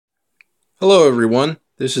Hello everyone,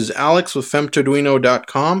 this is Alex with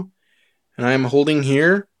IMUduino.com, and I am holding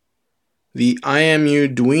here the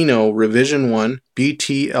IMUduino Revision 1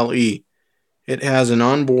 BTLE. It has an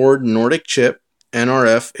onboard Nordic chip,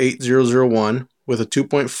 NRF 8001, with a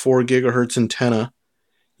 2.4 GHz antenna,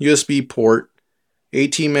 USB port,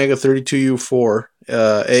 ATmega32U4,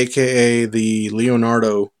 aka the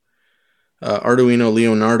Leonardo, Arduino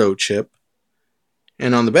Leonardo chip.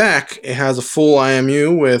 And on the back, it has a full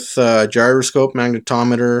IMU with gyroscope,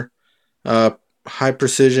 magnetometer, high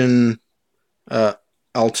precision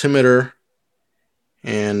altimeter,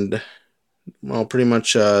 and well, pretty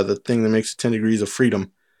much the thing that makes it 10 degrees of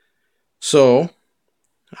freedom. So,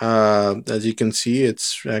 as you can see,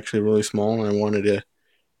 it's actually really small, and I wanted to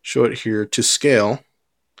show it here to scale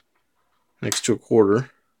next to a quarter.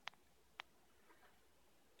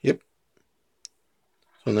 Yep.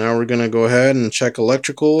 So now we're going to go ahead and check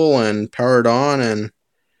electrical and power it on and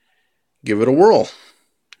give it a whirl.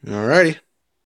 Alrighty.